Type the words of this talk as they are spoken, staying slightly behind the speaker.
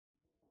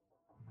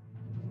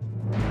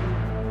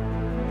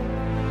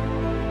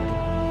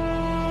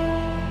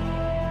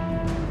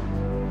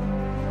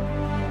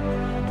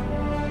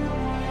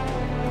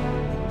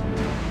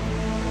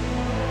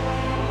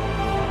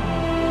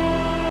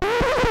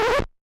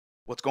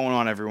What's going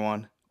on,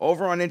 everyone?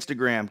 Over on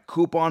Instagram,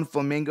 Coupon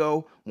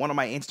Flamingo, one of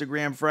my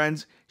Instagram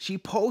friends, she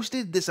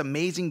posted this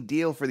amazing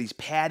deal for these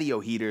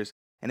patio heaters,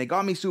 and it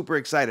got me super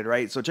excited,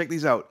 right? So check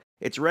these out.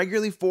 It's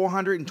regularly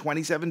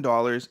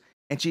 $427,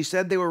 and she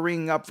said they were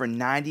ringing up for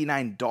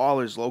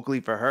 $99 locally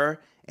for her,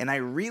 and I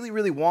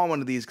really want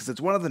one of these because it's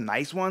one of the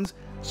nice ones.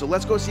 So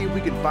let's go see if we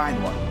can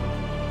find one.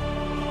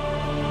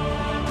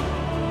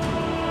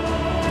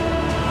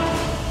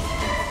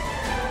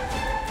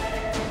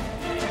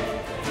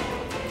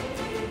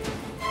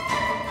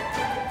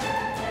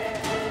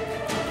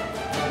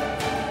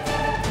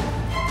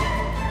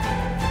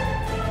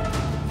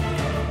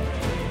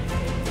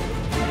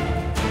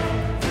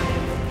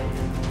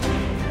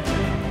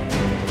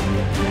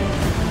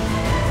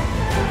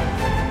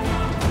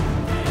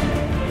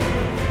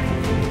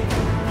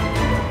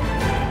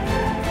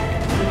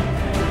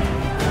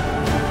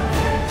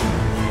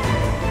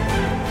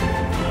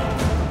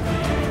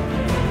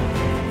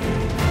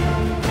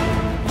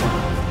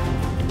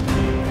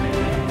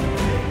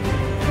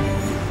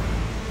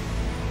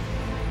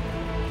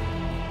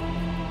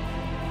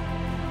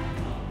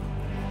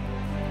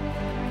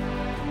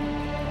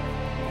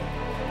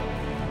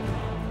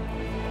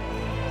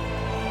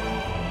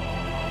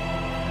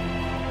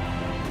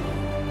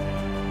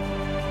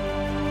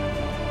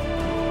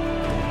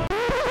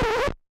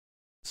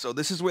 So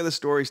this is where the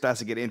story starts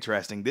to get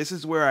interesting. This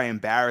is where I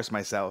embarrass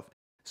myself.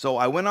 So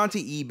I went onto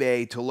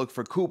eBay to look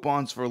for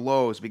coupons for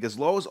Lowe's because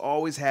Lowe's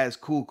always has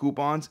cool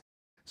coupons.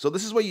 So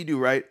this is what you do,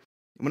 right?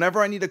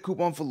 Whenever I need a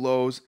coupon for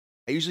Lowe's,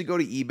 I usually go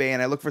to eBay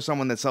and I look for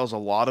someone that sells a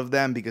lot of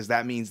them because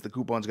that means the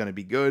coupon's going to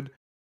be good.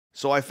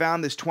 So I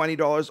found this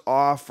 $20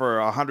 off for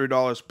a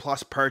 $100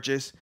 plus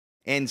purchase.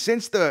 And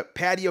since the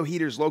patio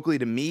heaters locally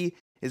to me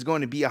is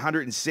going to be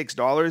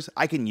 $106,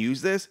 I can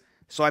use this.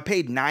 So I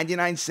paid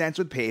 99 cents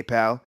with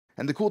PayPal.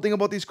 And the cool thing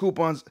about these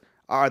coupons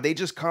are they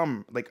just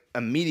come like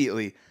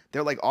immediately.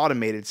 They're like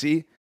automated.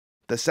 See,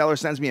 the seller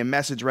sends me a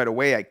message right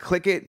away. I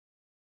click it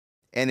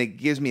and it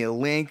gives me a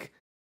link.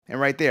 And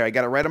right there, I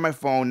got it right on my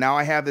phone. Now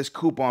I have this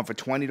coupon for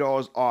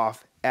 $20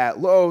 off at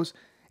Lowe's.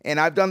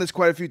 And I've done this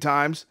quite a few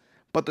times,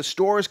 but the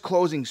store is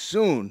closing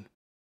soon.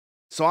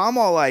 So I'm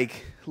all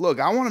like, look,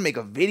 I want to make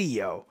a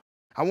video.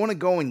 I want to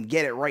go and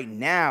get it right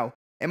now.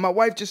 And my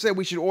wife just said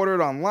we should order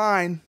it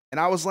online. And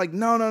I was like,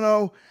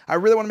 no. I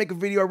really want to make a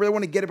video. I really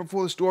want to get it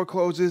before the store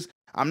closes.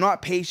 I'm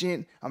not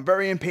patient. I'm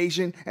very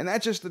impatient. And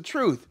that's just the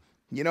truth.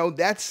 You know,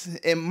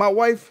 and my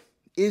wife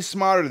is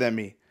smarter than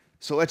me.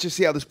 So let's just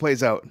see how this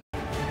plays out.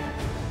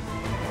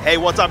 Hey,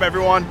 what's up,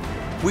 everyone?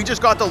 We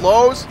just got to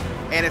Lowe's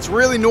and it's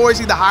really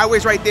noisy. The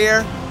highway's right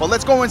there. But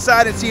let's go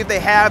inside and see if they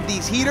have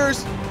these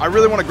heaters. I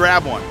really want to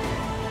grab one.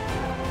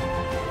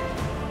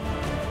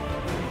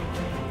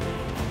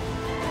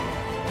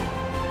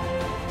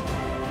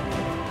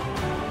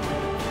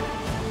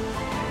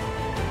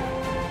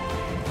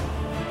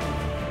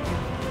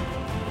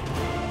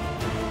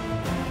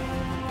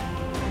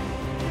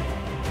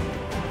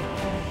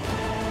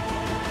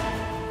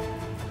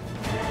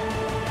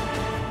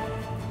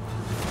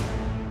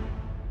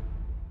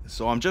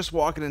 So I'm just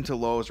walking into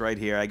Lowe's right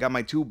here. I got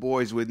my two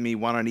boys with me,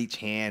 one on each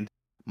hand.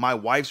 My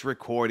wife's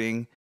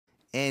recording,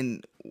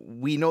 and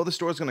we know the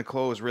store's going to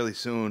close really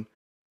soon.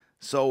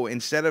 So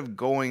instead of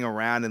going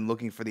around and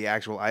looking for the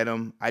actual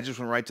item, I just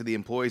went right to the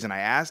employees and I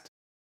asked.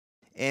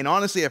 And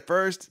honestly, at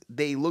first,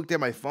 they looked at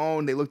my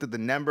phone, they looked at the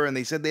number, and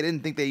they said they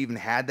didn't think they even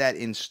had that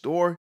in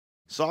store.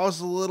 So I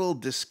was a little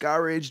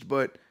discouraged,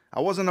 but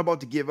I wasn't about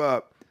to give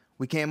up.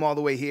 We came all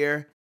the way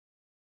here.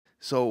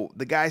 So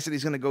the guy said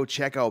he's going to go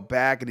check out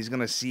back and he's going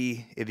to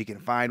see if he can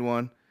find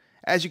one.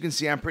 As you can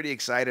see, I'm pretty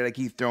excited. I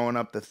keep throwing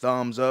up the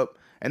thumbs up.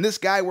 And this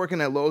guy working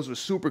at Lowe's was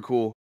super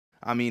cool.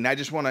 I mean, I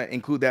just want to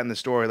include that in the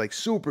story. Like,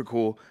 super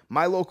cool.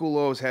 My local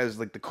Lowe's has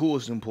like the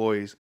coolest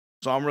employees.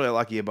 So I'm really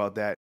lucky about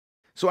that.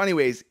 So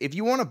anyways, if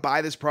you want to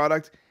buy this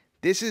product,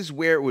 this is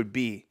where it would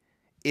be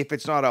if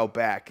it's not out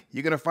back.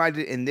 You're going to find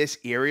it in this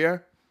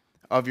area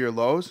of your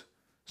Lowe's.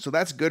 So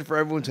that's good for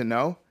everyone to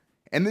know.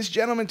 And this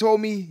gentleman told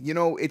me, you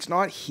know, it's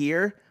not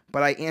here,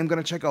 but I am going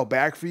to check out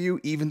back for you,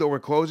 even though we're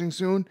closing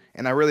soon.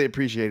 And I really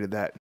appreciated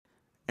that.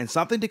 And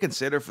something to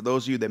consider for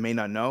those of you that may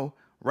not know,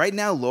 right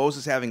now Lowe's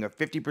is having a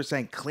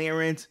 50%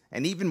 clearance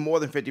and even more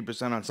than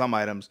 50% on some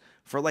items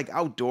for like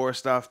outdoor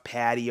stuff,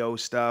 patio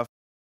stuff,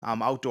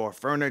 outdoor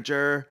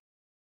furniture.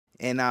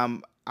 And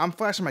I'm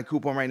flashing my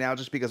coupon right now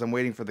just because I'm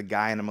waiting for the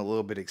guy and I'm a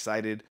little bit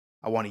excited.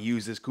 I want to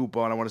use this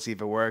coupon. I want to see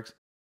if it works.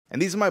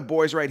 And these are my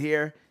boys right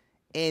here.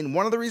 And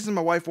one of the reasons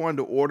my wife wanted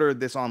to order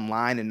this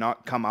online and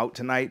not come out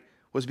tonight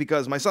was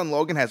because my son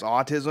Logan has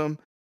autism.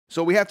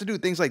 So we have to do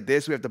things like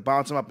this. We have to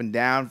bounce him up and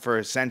down for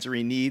his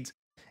sensory needs.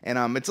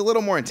 And it's a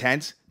little more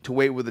intense to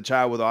wait with a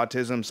child with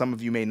autism. Some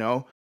of you may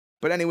know.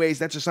 But anyways,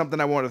 that's just something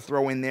I wanted to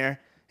throw in there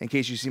in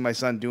case you see my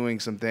son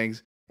doing some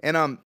things.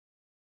 And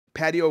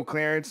patio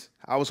clearance,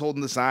 I was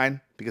holding the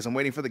sign because I'm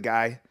waiting for the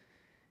guy.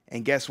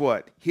 And guess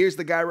what? Here's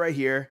the guy right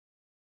here.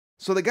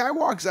 So the guy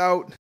walks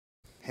out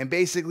and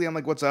basically I'm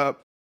like, what's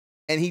up?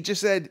 And he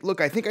just said, look,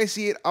 I think I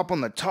see it up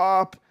on the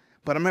top,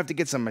 but I'm gonna have to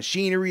get some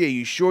machinery. Are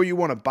you sure you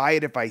want to buy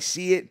it if I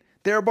see it?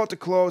 They're about to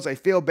close. I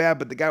feel bad,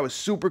 but the guy was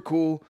super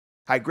cool.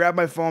 I grabbed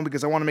my phone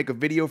because I want to make a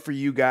video for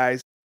you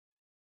guys.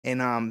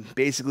 And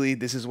basically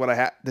this is what I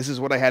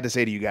had to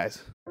say to you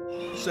guys.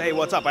 So hey,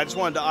 what's up? I just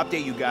wanted to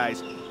update you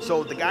guys.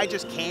 So the guy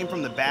just came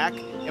from the back,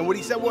 and what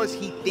he said was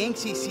he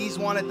thinks he sees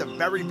one at the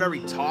very,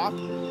 very top,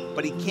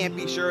 but he can't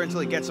be sure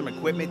until he gets some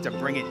equipment to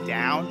bring it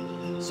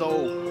down.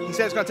 So he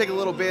said it's gonna take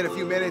a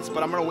few minutes,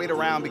 but I'm gonna wait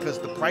around because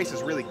the price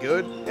is really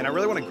good, and I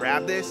really want to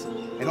grab this,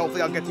 and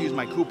hopefully I'll get to use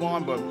my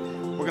coupon, but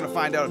we're gonna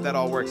find out if that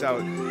all works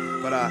out.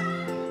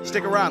 But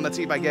stick around, let's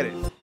see if I get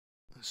it.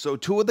 So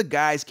two of the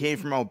guys came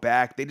from out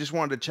back. They just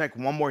wanted to check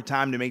one more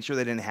time to make sure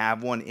they didn't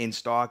have one in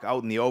stock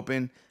out in the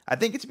open. I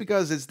think it's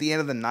because it's the end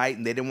of the night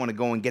and they didn't want to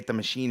go and get the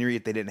machinery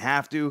if they didn't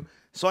have to.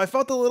 So I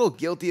felt a little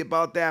guilty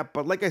about that.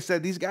 But like I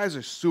said, these guys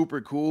are super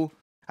cool.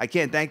 I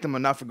can't thank them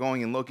enough for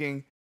going and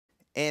looking.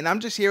 And I'm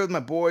just here with my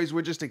boys.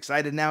 We're just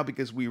excited now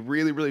because we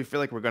really, really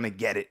feel like we're going to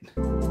get it.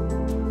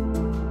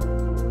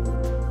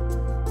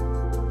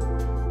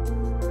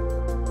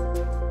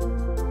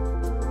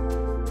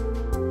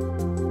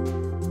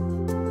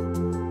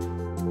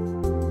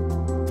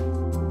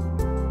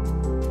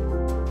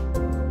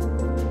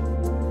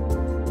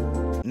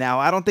 Now,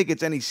 I don't think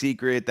it's any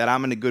secret that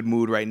I'm in a good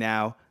mood right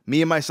now.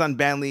 Me and my son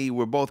Bentley,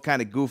 we're both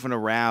kind of goofing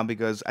around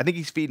because I think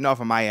he's feeding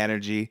off of my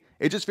energy.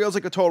 It just feels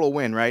like a total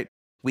win, right?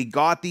 We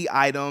got the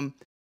item.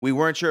 We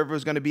weren't sure if it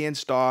was going to be in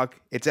stock.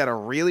 It's at a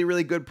really,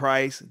 really good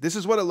price. This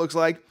is what it looks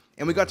like.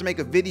 And we got to make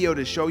a video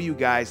to show you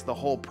guys the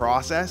whole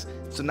process.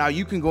 So now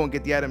you can go and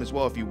get the item as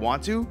well if you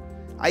want to.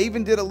 I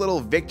even did a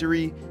little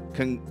victory,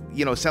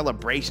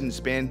 celebration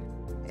spin.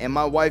 And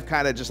my wife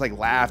kind of just like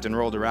laughed and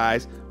rolled her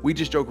eyes. We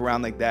just joke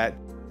around like that.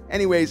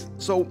 Anyways,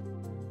 so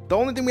the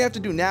only thing we have to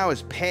do now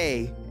is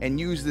pay and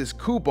use this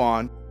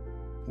coupon,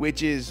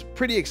 which is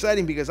pretty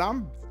exciting because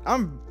I'm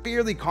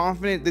fairly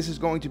confident this is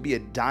going to be a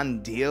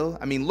done deal.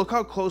 I mean, look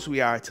how close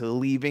we are to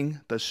leaving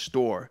the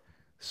store.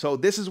 So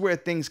this is where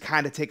things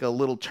kind of take a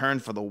little turn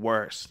for the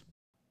worse.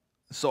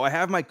 So I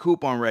have my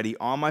coupon ready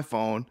on my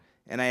phone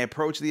and I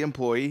approached the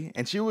employee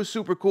and she was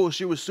super cool.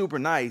 She was super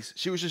nice.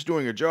 She was just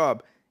doing her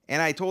job.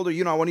 And I told her,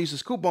 I want to use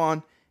this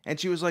coupon. And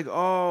she was like,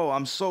 oh,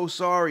 I'm so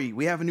sorry.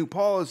 We have a new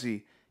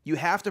policy. You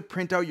have to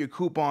print out your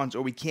coupons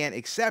or we can't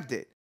accept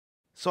it.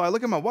 So I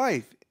look at my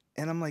wife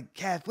and I'm like,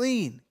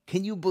 Kathleen,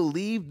 can you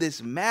believe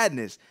this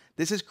madness?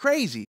 This is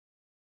crazy.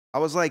 I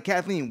was like,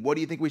 Kathleen, what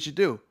do you think we should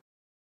do?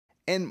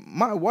 And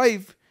my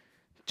wife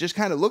just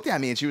kind of looked at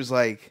me and she was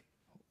like,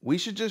 we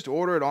should just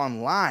order it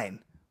online,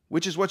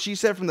 which is what she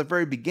said from the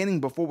very beginning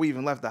before we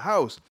even left the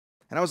house.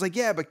 And I was like,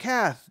 yeah, but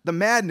Kath, the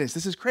madness,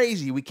 this is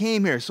crazy. We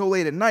came here so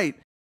late at night.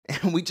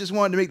 And we just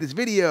wanted to make this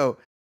video.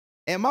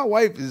 And my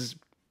wife is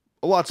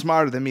a lot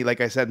smarter than me, like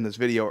I said in this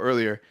video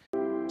earlier.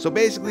 So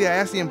basically, I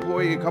asked the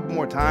employee a couple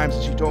more times,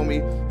 and she told me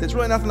there's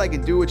really nothing I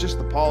can do. It's just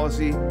the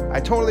policy. I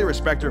totally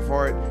respect her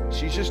for it.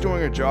 She's just doing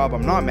her job.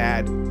 I'm not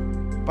mad.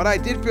 But I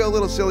did feel a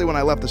little silly when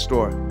I left the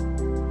store.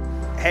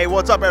 Hey,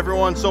 what's up,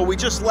 everyone? So we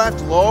just left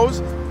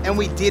Lowe's, and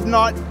we did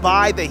not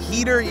buy the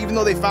heater, even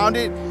though they found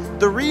it.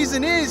 The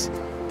reason is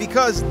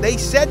because they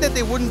said that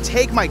they wouldn't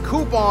take my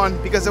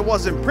coupon because it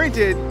wasn't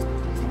printed.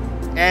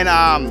 And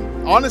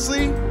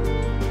honestly,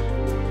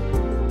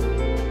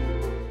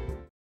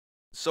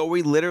 so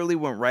we literally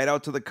went right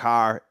out to the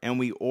car and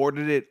we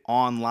ordered it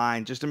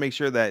online just to make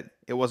sure that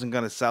it wasn't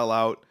going to sell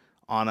out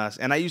on us.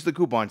 And I used the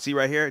coupon. See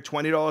right here,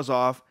 $20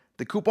 off.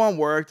 The coupon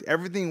worked.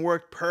 Everything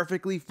worked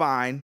perfectly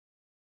fine.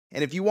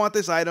 And if you want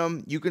this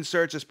item, you can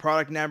search this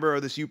product number or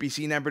this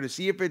UPC number to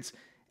see if it's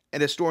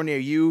at a store near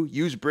you.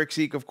 Use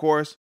BrickSeek, of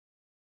course.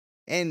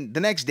 And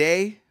the next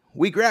day,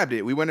 we grabbed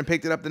it. We went and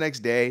picked it up the next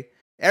day.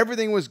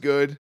 Everything was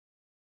good.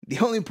 The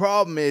only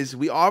problem is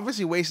we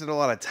obviously wasted a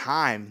lot of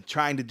time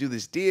trying to do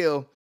this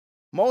deal,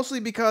 mostly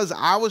because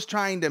I was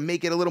trying to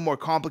make it a little more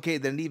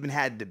complicated than it even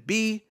had to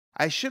be.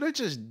 I should have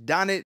just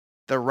done it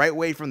the right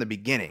way from the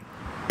beginning.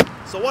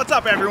 So what's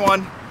up,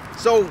 everyone?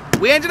 So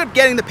we ended up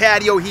getting the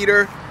patio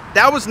heater.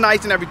 That was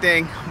nice and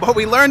everything, but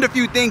we learned a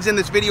few things in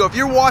this video. If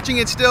you're watching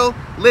it still,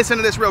 listen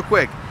to this real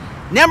quick.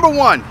 Number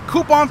one,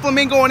 Coupon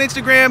Flamingo on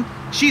Instagram.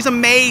 She's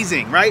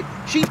amazing, right?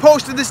 She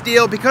posted this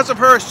deal. Because of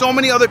her, so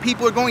many other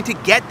people are going to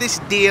get this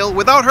deal.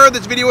 Without her,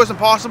 this video is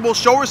impossible.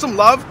 Show her some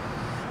love.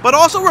 But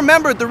also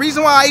remember, the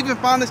reason why I even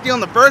found this deal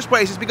in the first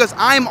place is because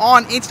I'm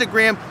on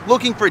Instagram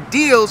looking for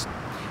deals.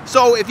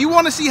 So if you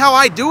want to see how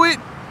I do it,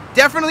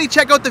 definitely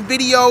check out the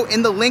video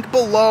in the link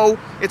below.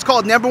 It's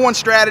called Number One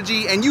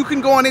Strategy, and you can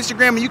go on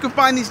Instagram and you can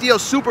find these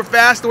deals super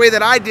fast the way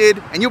that I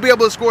did, and you'll be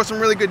able to score some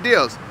really good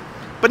deals.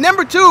 But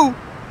number two,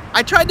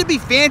 I tried to be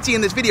fancy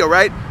in this video,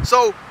 right?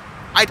 So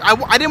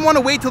I didn't want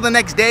to wait till the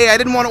next day. I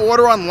didn't want to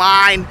order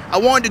online. I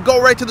wanted to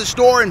go right to the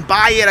store and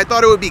buy it. I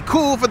thought it would be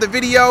cool for the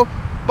video.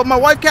 But my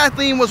wife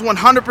Kathleen was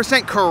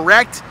 100%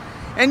 correct.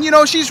 And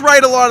she's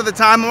right a lot of the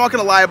time. I'm not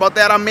going to lie about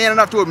that. I'm man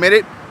enough to admit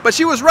it. But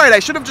she was right. I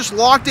should have just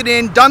locked it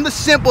in, done the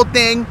simple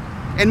thing,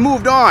 and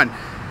moved on.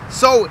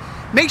 So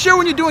make sure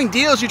when you're doing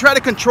deals, you try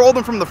to control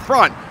them from the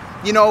front.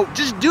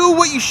 Just do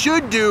what you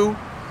should do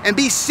and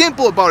be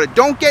simple about it.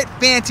 Don't get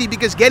fancy,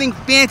 because getting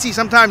fancy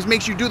sometimes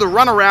makes you do the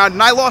runaround,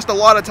 and I lost a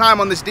lot of time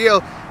on this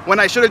deal when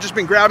I should have just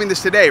been grabbing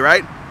this today,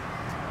 right?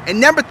 And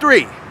number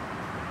 3,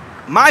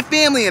 my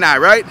family and I,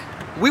 right?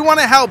 We want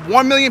to help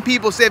 1 million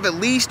people save at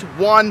least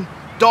 $1.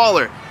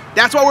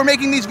 That's why we're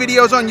making these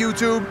videos on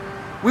YouTube.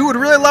 We would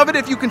really love it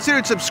if you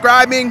considered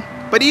subscribing,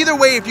 but either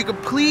way, if you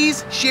could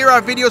please share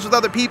our videos with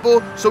other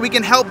people so we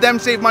can help them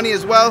save money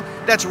as well.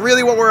 That's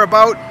really what we're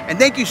about, and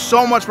thank you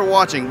so much for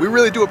watching. We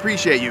really do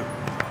appreciate you.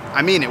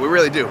 I mean it, we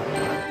really do.